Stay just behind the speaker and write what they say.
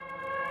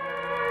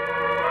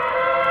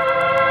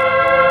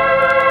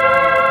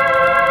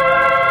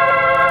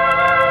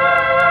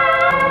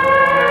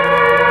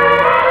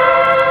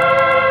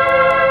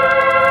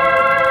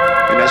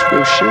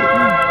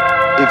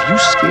if you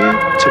scared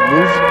to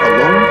move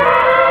alone,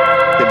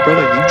 then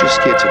brother, you just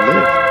scared to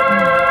live.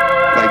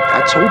 Like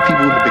I told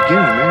people in the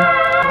beginning, man,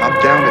 I'm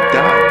down to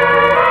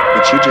die,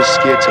 but you're just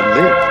scared to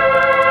live.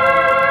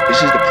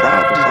 This is the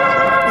problem.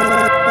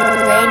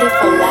 Ready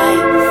for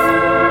life.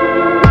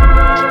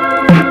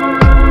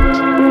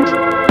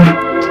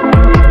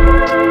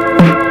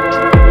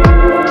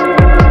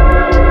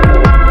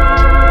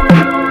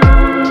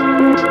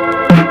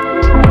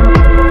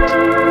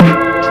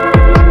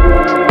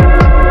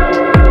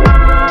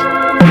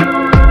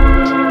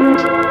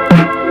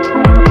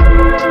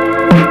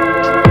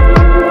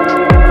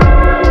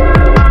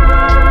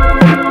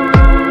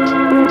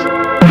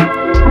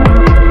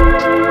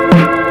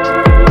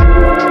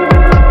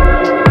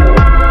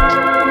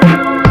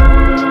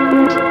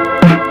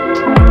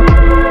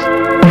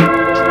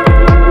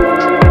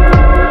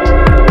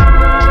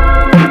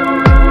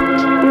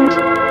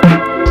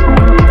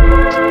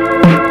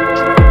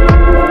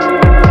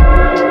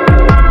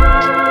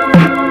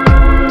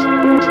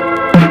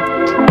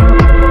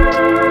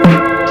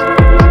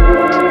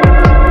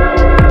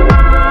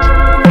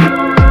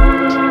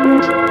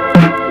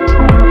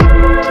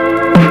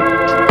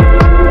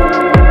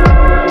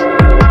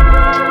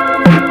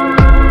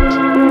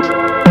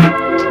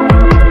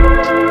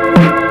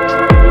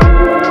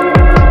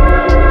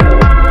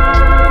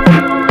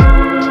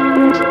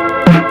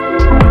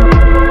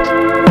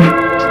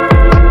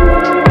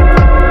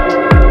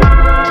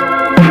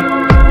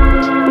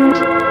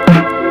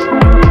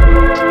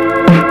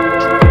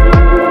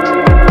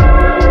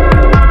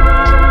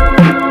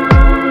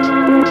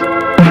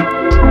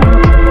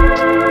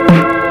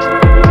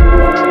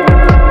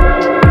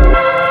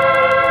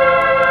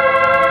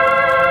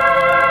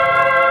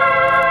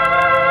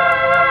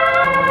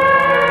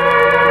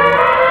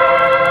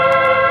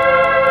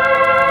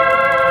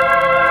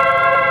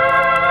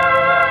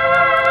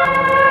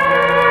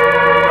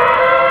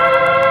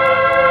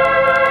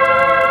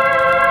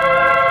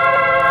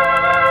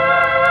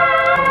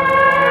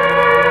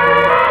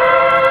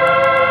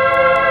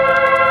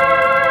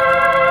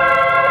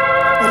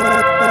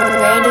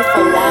 Ready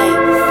for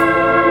life.